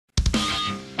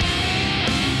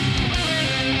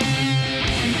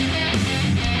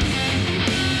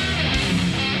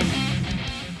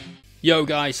Yo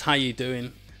guys, how you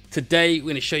doing? Today we're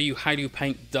going to show you how to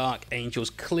paint Dark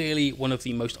Angels, clearly one of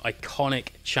the most iconic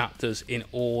chapters in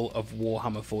all of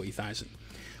Warhammer 40,000.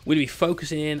 We're going to be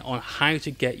focusing in on how to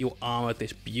get your armor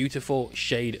this beautiful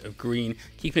shade of green,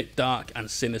 keeping it dark and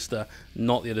sinister,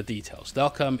 not the other details. They'll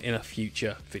come in a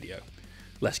future video.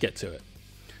 Let's get to it.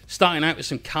 Starting out with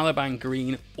some Caliban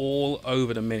green all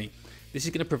over the mini. This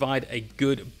is going to provide a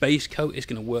good base coat. It's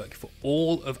going to work for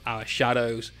all of our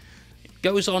shadows.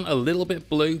 Goes on a little bit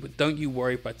blue, but don't you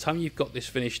worry, by the time you've got this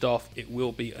finished off, it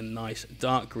will be a nice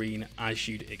dark green as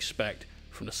you'd expect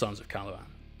from the Sons of Caliban.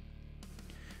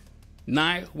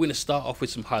 Now we're going to start off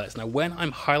with some highlights. Now when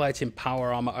I'm highlighting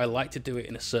power armor, I like to do it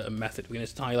in a certain method. We're going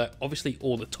to highlight obviously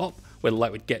all the top where the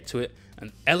light would get to it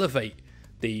and elevate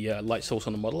the light source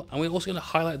on the model, and we're also going to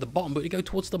highlight the bottom, but we go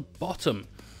towards the bottom.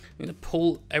 We're going to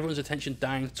pull everyone's attention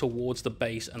down towards the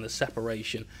base and the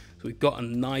separation. So we've got a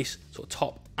nice sort of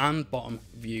top and bottom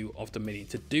view of the mini.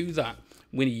 To do that,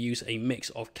 we're going to use a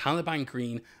mix of Caliban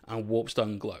green and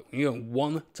Warpstone glow. You're going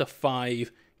 1 to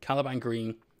 5 Caliban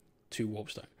green to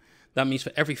Warpstone. That means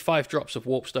for every 5 drops of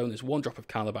Warpstone, there's 1 drop of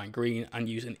Caliban green, and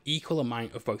use an equal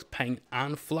amount of both paint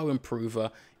and flow improver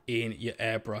in your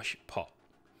airbrush pot.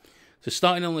 So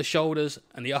starting on the shoulders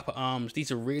and the upper arms,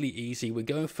 these are really easy. We're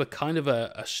going for kind of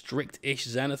a strict-ish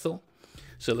zenithal.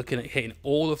 So looking at hitting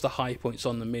all of the high points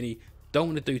on the mini. Don't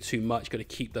want to do too much, got to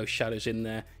keep those shadows in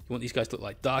there. You want these guys to look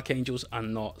like Dark Angels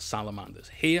and not Salamanders.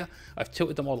 Here, I've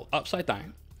tilted the model upside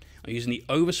down. I'm using the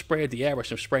overspray of the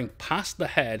airbrush. I'm spraying past the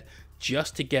head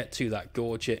just to get to that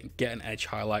gorget and get an edge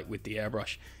highlight with the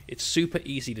airbrush. It's super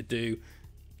easy to do,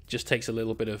 just takes a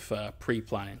little bit of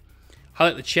pre-planning.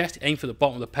 Highlight the chest, aim for the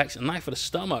bottom of the pecs, and now for the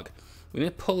stomach, we're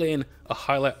going to pull in a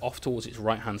highlight off towards its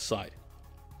right-hand side.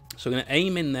 So we're going to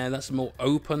aim in there. That's the more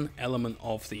open element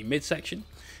of the midsection.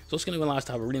 It's also going to allow us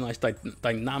to have a really nice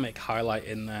dynamic highlight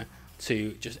in there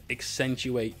to just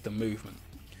accentuate the movement.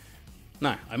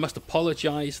 Now, I must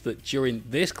apologize that during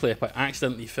this clip, I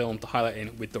accidentally filmed the highlight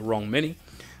in with the wrong mini.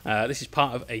 This is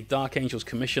part of a Dark Angels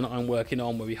commission I'm working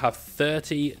on where we have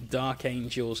 30 Dark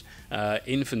Angels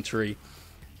infantry.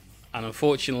 And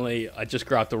unfortunately, I just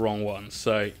grabbed the wrong one,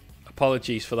 so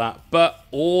apologies for that. But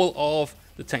all of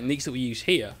the techniques that we use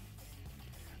here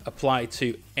apply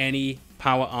to any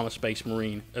power armor space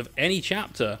marine of any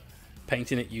chapter,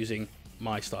 painting it using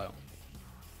my style.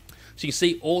 So you can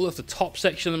see all of the top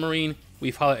section of the marine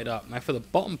we've highlighted up. Now for the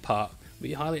bottom part,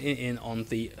 we highlight it in on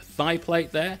the thigh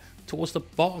plate there, towards the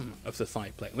bottom of the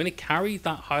thigh plate. We're going to carry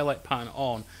that highlight pattern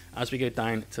on as we go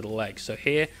down to the legs. So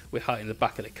here we're highlighting the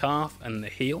back of the calf and the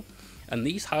heel. And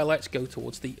these highlights go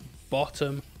towards the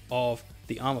bottom of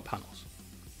the armor panels.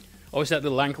 Obviously that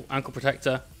little ankle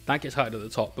protector, that gets highlighted at the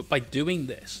top. But by doing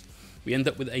this, we end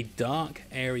up with a dark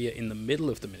area in the middle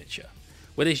of the miniature,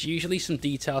 where there's usually some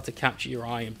detail to capture your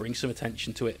eye and bring some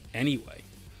attention to it anyway.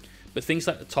 But things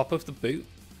like the top of the boot,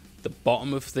 the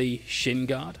bottom of the shin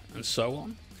guard, and so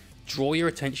on, draw your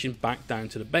attention back down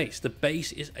to the base. The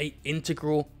base is an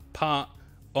integral part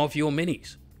of your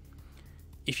minis.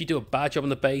 If you do a bad job on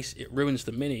the base, it ruins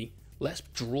the mini. Let's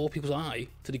draw people's eye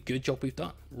to the good job we've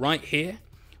done. Right here,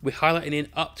 we're highlighting in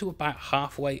up to about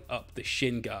halfway up the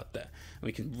shin guard there. And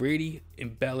we can really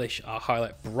embellish our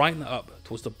highlight, brighten it up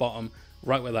towards the bottom,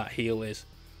 right where that heel is.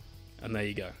 And there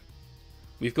you go.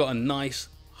 We've got a nice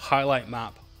highlight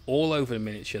map all over the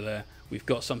miniature there. We've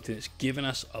got something that's given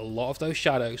us a lot of those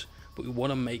shadows, but we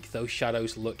want to make those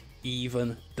shadows look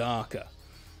even darker.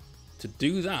 To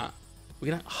do that, we're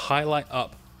going to highlight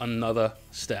up another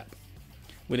step.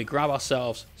 We're going to grab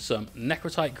ourselves some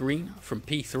Necrotite Green from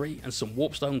P3 and some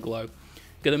Warpstone Glow.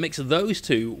 Going to mix those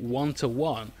two 1 to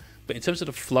 1, but in terms of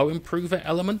the flow improver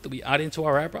element that we add into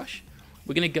our airbrush,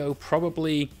 we're going to go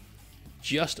probably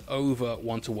just over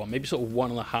 1 to 1, maybe sort of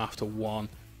 1.5 to 1,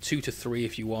 2 to 3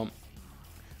 if you want.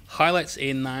 Highlights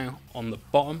in now on the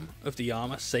bottom of the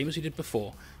armor, same as we did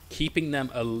before, keeping them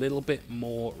a little bit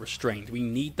more restrained. We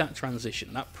need that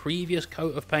transition. That previous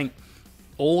coat of paint,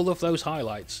 all of those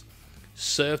highlights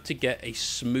serve to get a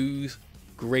smooth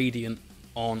gradient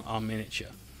on our miniature.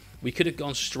 We could have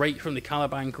gone straight from the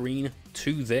Caliban green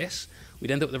to this.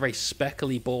 We'd end up with a very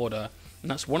speckly border,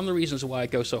 and that's one of the reasons why I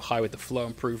go so high with the flow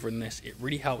improver in this. It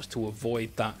really helps to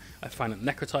avoid that. I find that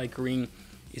Necrotite Green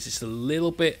is just a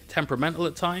little bit temperamental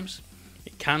at times.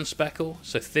 It can speckle,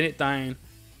 so thin it down,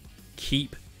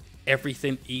 keep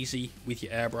everything easy with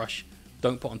your airbrush.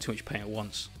 Don't put on too much paint at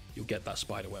once. You'll get that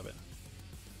spider webbing.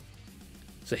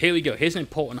 So here we go. Here's an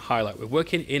important highlight. We're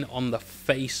working in on the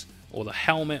face or the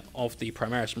helmet of the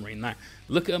Primaris Marine. Now,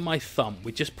 look at my thumb.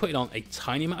 We're just putting on a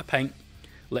tiny amount of paint,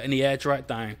 letting the air dry it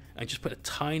down, and just put a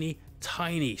tiny,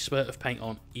 tiny spurt of paint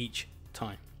on each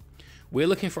time. We're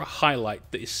looking for a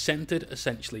highlight that is centered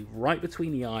essentially right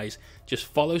between the eyes, just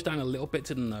follows down a little bit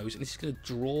to the nose, and it's going to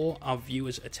draw our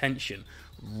viewers' attention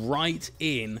right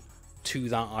in to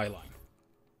that eye line.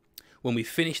 When we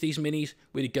finish these minis,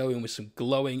 we're going to go in with some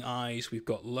glowing eyes. We've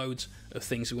got loads of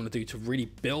things we want to do to really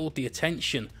build the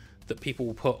attention that people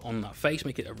will put on that face,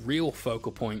 make it a real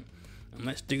focal point, and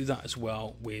let's do that as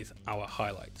well with our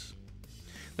highlights.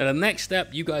 Now the next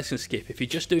step you guys can skip. If you're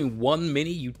just doing one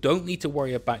mini, you don't need to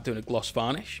worry about doing a gloss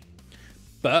varnish.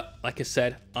 But like I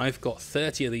said, I've got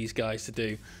 30 of these guys to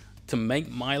do to make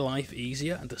my life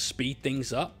easier and to speed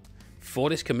things up for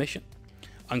this commission.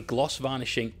 I'm gloss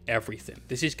varnishing everything.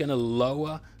 This is going to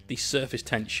lower the surface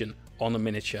tension on the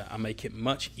miniature and make it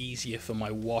much easier for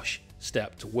my wash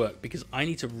step to work, because I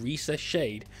need to recess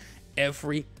shade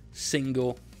every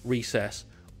single recess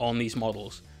on these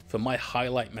models for my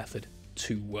highlight method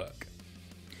to work.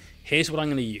 Here's what I'm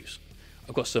going to use.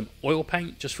 I've got some oil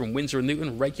paint just from Winsor &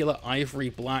 Newton, regular ivory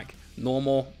black,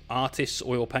 normal artist's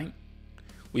oil paint.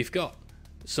 We've got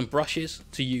some brushes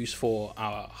to use for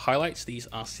our highlights. These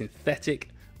are synthetic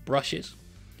brushes.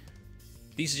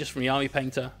 These are just from the Army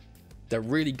Painter. They're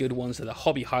really good ones. They're the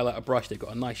hobby highlighter brush. They've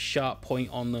got a nice sharp point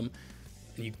on them.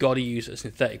 And you've got to use a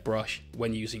synthetic brush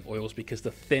when using oils, because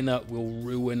the thinner will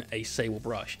ruin a sable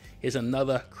brush. Here's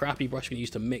another crappy brush we can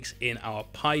use to mix in our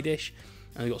pie dish.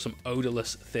 And we've got some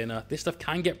odorless thinner. This stuff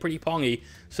can get pretty pongy,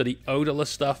 so the odorless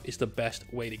stuff is the best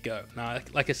way to go. Now,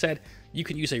 like I said, you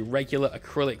can use a regular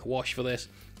acrylic wash for this.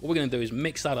 What we're going to do is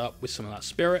mix that up with some of that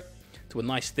spirit to a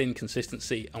nice thin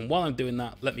consistency. And while I'm doing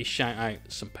that, let me shout out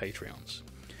some Patreons.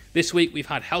 This week we've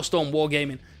had Hellstorm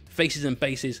Wargaming, Faces and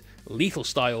Bases, Lethal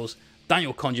Styles,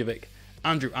 Daniel Konjovic,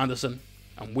 Andrew Anderson,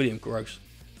 and William Gross.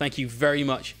 Thank you very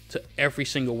much to every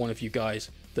single one of you guys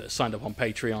that have signed up on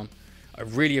Patreon. I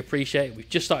really appreciate it. We've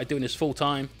just started doing this full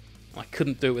time. I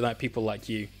couldn't do it without people like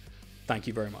you. Thank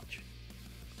you very much.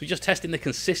 So we're just testing the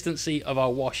consistency of our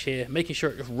wash here, making sure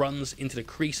it just runs into the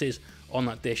creases on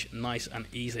that dish nice and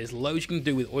easy. There's loads you can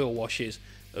do with oil washes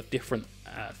of different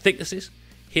thicknesses.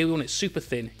 Here we want it super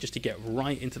thin just to get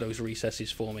right into those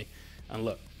recesses for me. And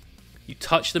look, you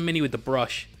touch the mini with the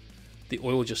brush, the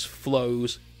oil just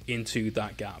flows into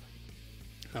that gap.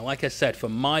 Now, like I said, for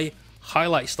my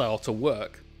highlight style to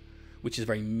work, which is a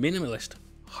very minimalist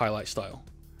highlight style,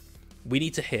 we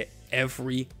need to hit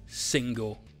every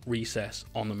single recess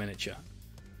on the miniature.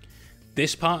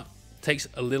 This part takes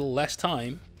a little less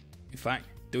time. In fact,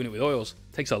 doing it with oils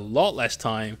takes a lot less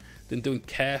time than doing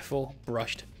careful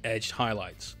brushed edged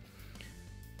highlights.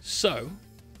 So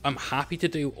I'm happy to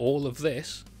do all of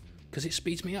this because it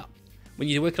speeds me up. When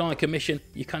you're working on a commission,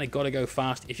 you kind of got to go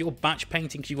fast. If you're batch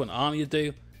painting because you want army to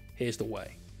do, here's the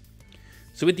way.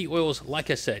 So with the oils, like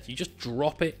I said, you just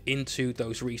drop it into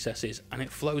those recesses and it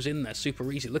flows in there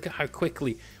super easy. Look at how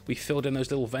quickly we filled in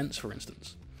those little vents, for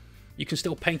instance. You can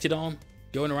still paint it on,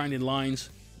 going around in lines,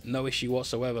 no issue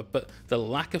whatsoever, but the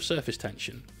lack of surface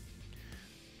tension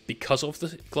because of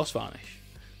the gloss varnish,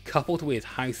 coupled with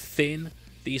how thin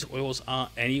these oils are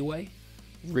anyway,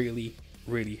 really,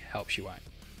 really helps you out.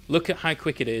 Look at how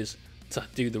quick it is to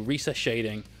do the recess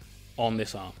shading on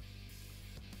this arm.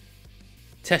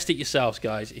 Test it yourselves,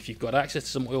 guys. If you've got access to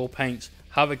some oil paints,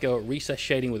 have a go at recess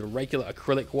shading with a regular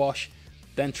acrylic wash,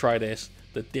 then try this.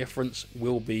 The difference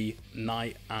will be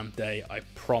night and day, I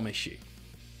promise you.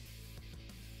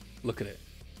 Look at it.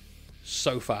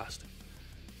 So fast.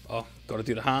 Oh, got to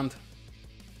do the hand.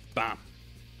 Bam.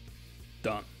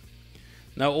 Done.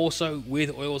 Now also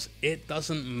with oils, it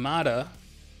doesn't matter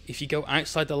if you go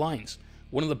outside the lines.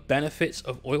 One of the benefits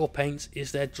of oil paints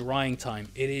is their drying time.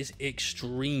 It is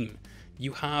extreme.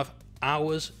 You have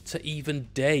hours to even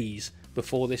days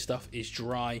before this stuff is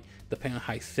dry, depending on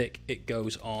how thick it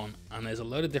goes on. And there's a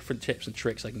load of different tips and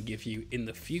tricks I can give you in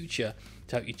the future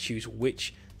to help you choose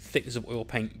which thickness of oil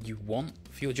paint you want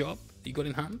for your job that you got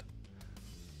in hand.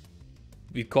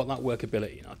 We've got that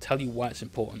workability, and I'll tell you why it's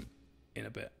important in a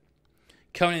bit.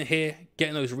 Coming in here,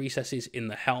 getting those recesses in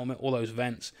the helmet, all those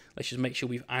vents. Let's just make sure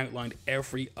we've outlined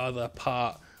every other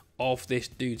part of this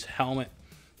dude's helmet.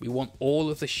 We want all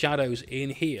of the shadows in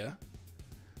here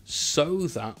so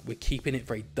that we're keeping it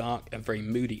very dark and very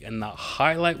moody. And that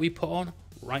highlight we put on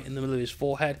right in the middle of his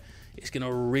forehead is going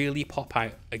to really pop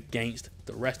out against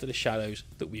the rest of the shadows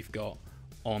that we've got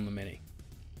on the mini.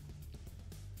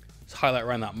 Let's highlight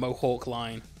around that mohawk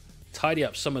line, tidy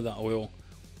up some of that oil.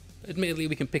 Admittedly,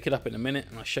 we can pick it up in a minute,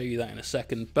 and I'll show you that in a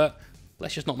second, but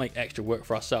let's just not make extra work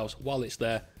for ourselves. While it's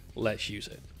there, let's use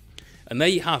it. And there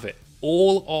you have it.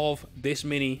 All of this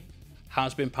mini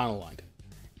has been panel lined.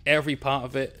 Every part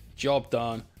of it, job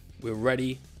done. We're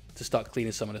ready to start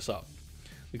cleaning some of this up.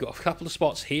 We've got a couple of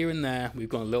spots here and there. We've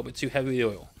gone a little bit too heavy with the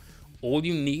oil. All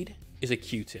you need is a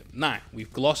Q-tip. Now,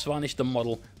 we've gloss varnished the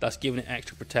model. That's giving it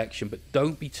extra protection, but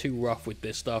don't be too rough with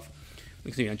this stuff.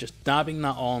 Because, you know, just dabbing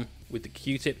that on with the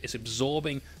Q-tip, it's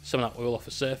absorbing some of that oil off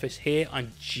the surface. Here,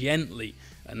 I'm gently,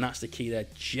 and that's the key there,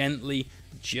 gently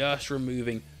just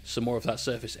removing some more of that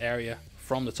surface area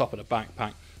from the top of the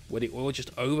backpack, where the oil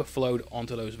just overflowed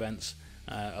onto those vents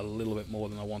a little bit more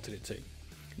than I wanted it to.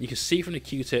 You can see from the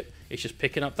Q-tip, it's just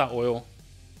picking up that oil.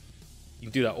 You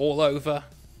can do that all over,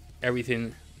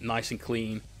 everything nice and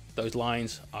clean. Those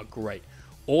lines are great.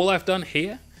 All I've done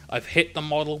here, I've hit the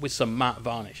model with some matte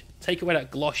varnish. Take away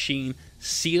that gloss sheen,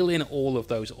 seal in all of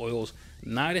those oils.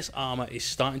 Now this armor is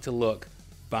starting to look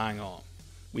bang on.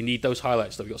 We need those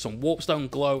highlights though. We've got some warpstone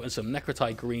glow and some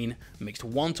necrotite green mixed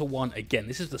 1-to-1. Again,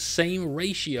 this is the same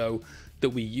ratio that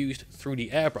we used through the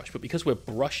airbrush, but because we're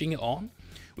brushing it on,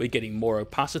 we're getting more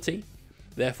opacity.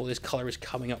 Therefore, this color is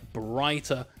coming up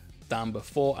brighter than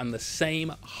before, and the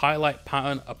same highlight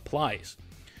pattern applies.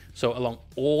 So along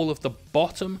all of the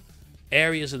bottom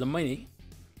areas of the mini,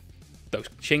 those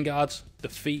shin guards, the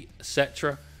feet,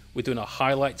 etc., we're doing our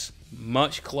highlights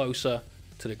much closer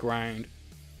to the ground.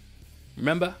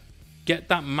 Remember, get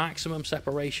that maximum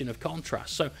separation of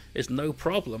contrast. So there's no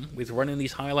problem with running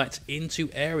these highlights into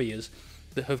areas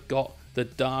that have got the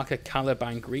darker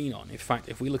Caliban green on. In fact,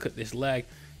 if we look at this leg,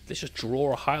 let's just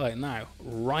draw a highlight now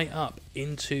right up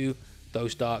into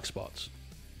those dark spots.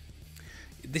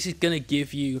 This is going to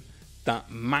give you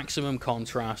that maximum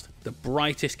contrast, the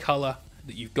brightest color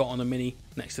that you've got on the mini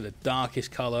next to the darkest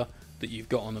color that you've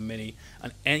got on the mini.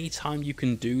 And anytime you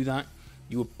can do that,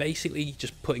 you are basically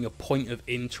just putting a point of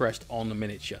interest on the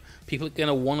miniature. People are going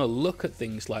to want to look at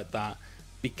things like that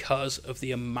because of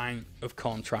the amount of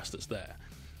contrast that's there.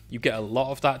 You get a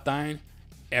lot of that down,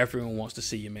 everyone wants to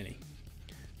see your mini.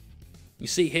 You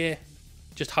see here,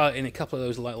 just highlighting a couple of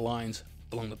those light lines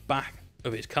along the back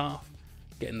of his calf,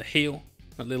 getting the heel,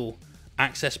 that little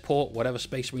access port, whatever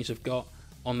Space Marines have got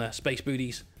on their space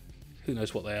booties, who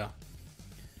knows what they are.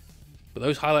 But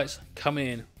those highlights come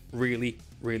in really,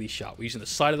 really sharp. We're using the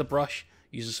side of the brush,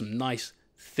 using some nice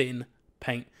thin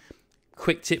paint.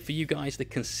 Quick tip for you guys, the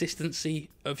consistency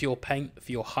of your paint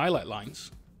for your highlight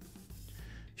lines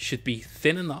should be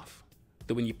thin enough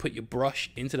that when you put your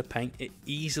brush into the paint, it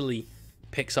easily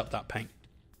picks up that paint.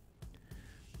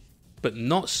 But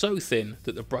not so thin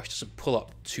that the brush doesn't pull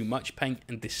up too much paint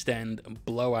and distend and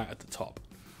blow out at the top.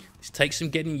 This takes some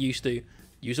getting used to.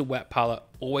 Use a wet palette.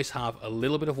 Always have a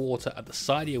little bit of water at the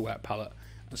side of your wet palette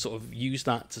and sort of use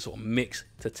that to sort of mix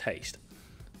to taste.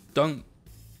 Don't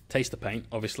taste the paint,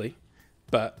 obviously,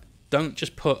 but don't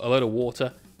just put a load of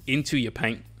water into your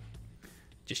paint.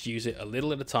 Just use it a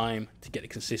little at a time to get the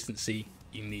consistency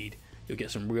you need. You'll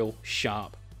get some real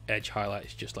sharp edge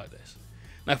highlights just like this.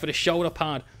 Now for the shoulder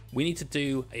pad, we need to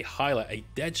do a highlight, a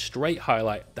dead straight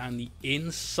highlight down the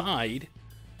inside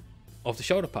of the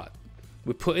shoulder pad.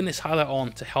 We're putting this highlight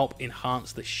on to help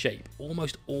enhance the shape.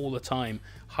 Almost all the time,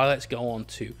 highlights go on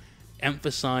to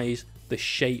emphasize the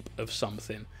shape of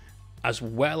something, as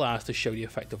well as to show the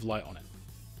effect of light on it.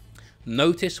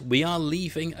 Notice we are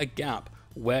leaving a gap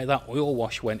where that oil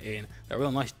wash went in, that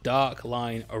real nice dark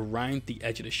line around the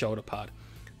edge of the shoulder pad.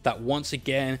 That once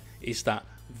again is that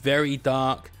very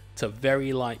dark to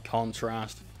very light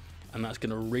contrast, and that's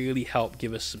going to really help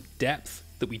give us some depth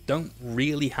that we don't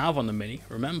really have on the mini.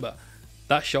 Remember,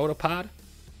 that shoulder pad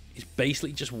is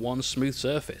basically just one smooth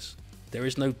surface. There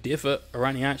is no divot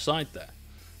around the outside there.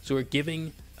 So we're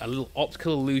giving a little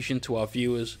optical illusion to our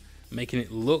viewers, making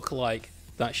it look like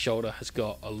that shoulder has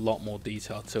got a lot more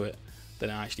detail to it than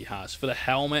it actually has. For the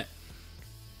helmet,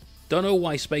 don't know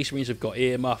why Space Marines have got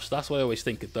earmuffs. That's what I always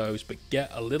think of those, but get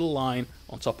a little line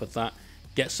on top of that.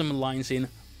 Get some lines in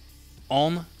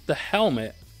on the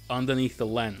helmet underneath the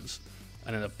lens,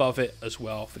 and then above it as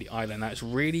well for the eyeliner. Now it's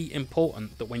really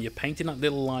important that when you're painting that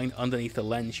little line underneath the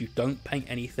lens, you don't paint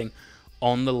anything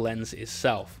on the lens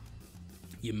itself.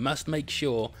 You must make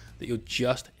sure that you're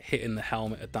just hitting the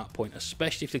helmet at that point,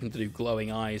 especially if you're looking to do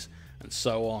glowing eyes and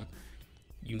so on.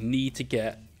 You need to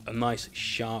get a nice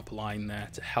sharp line there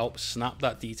to help snap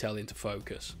that detail into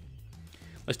focus.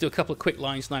 Let's do a couple of quick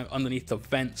lines now underneath the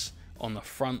vents on the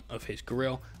front of his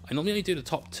grill. I normally only do the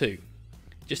top two.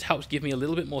 Just helps give me a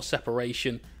little bit more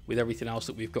separation with everything else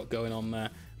that we've got going on there.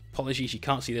 Apologies, you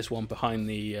can't see this one behind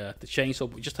the chainsaw,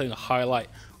 but we're just doing a highlight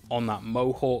on that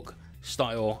Mohawk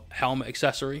style helmet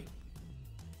accessory.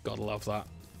 Gotta love that.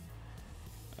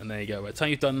 And there you go. By the time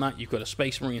you've done that, you've got a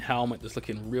Space Marine helmet that's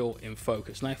looking real in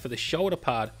focus. Now for the shoulder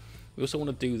pad, we also want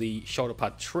to do the shoulder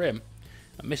pad trim.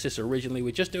 I missed this originally.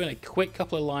 We're just doing a quick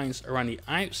couple of lines around the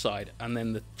outside, and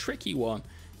then the tricky one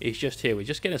is just here. We're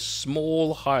just getting a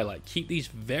small highlight. Keep these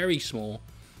very small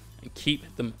and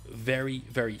keep them very,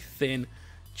 very thin.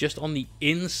 Just on the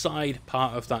inside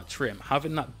part of that trim.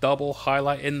 Having that double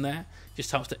highlight in there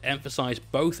just helps to emphasize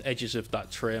both edges of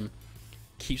that trim.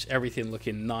 Keeps everything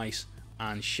looking nice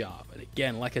and sharp. And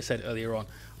again, like I said earlier on,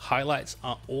 highlights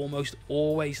are almost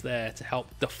always there to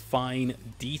help define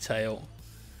detail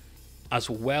as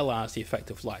well as the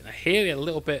effect of light. Now here we had a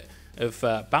little bit of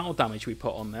battle damage we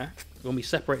put on there. When we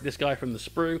separate this guy from the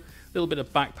sprue, a little bit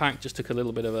of backpack just took a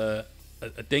little bit of a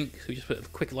dink, so we just put a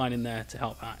quick line in there to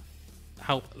help that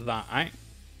out.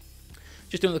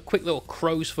 Just doing a quick little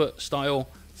crow's foot style,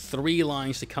 3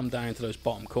 lines to come down to those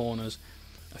bottom corners.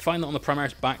 I find that on the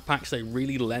Primaris backpacks, they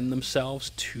really lend themselves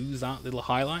to that little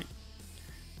highlight.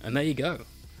 And there you go.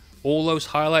 All those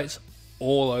highlights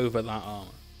all over that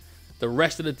armor. The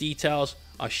rest of the details,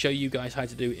 I'll show you guys how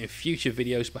to do in future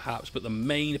videos perhaps, but the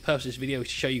main purpose of this video is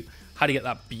to show you how to get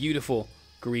that beautiful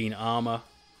green armor.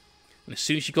 And as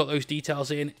soon as you got those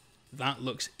details in, that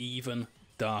looks even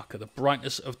darker. The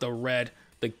brightness of the red,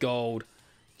 the gold,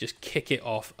 just kick it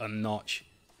off a notch.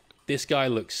 This guy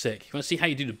looks sick. If you want to see how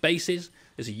you do the bases,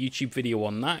 there's a YouTube video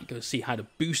on that. Go see how to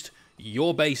boost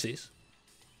your bases.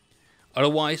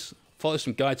 Otherwise, follow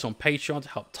some guides on Patreon to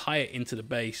help tie it into the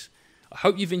base. I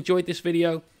hope you've enjoyed this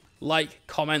video. Like,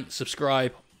 comment,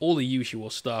 subscribe, all the usual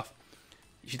stuff.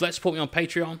 If you'd like to support me on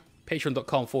Patreon,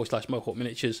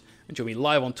 patreon.com/MohawkMiniatures, and join me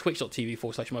live on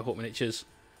twitch.tv/MohawkMiniatures.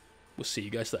 We'll see you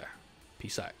guys there.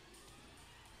 Peace out.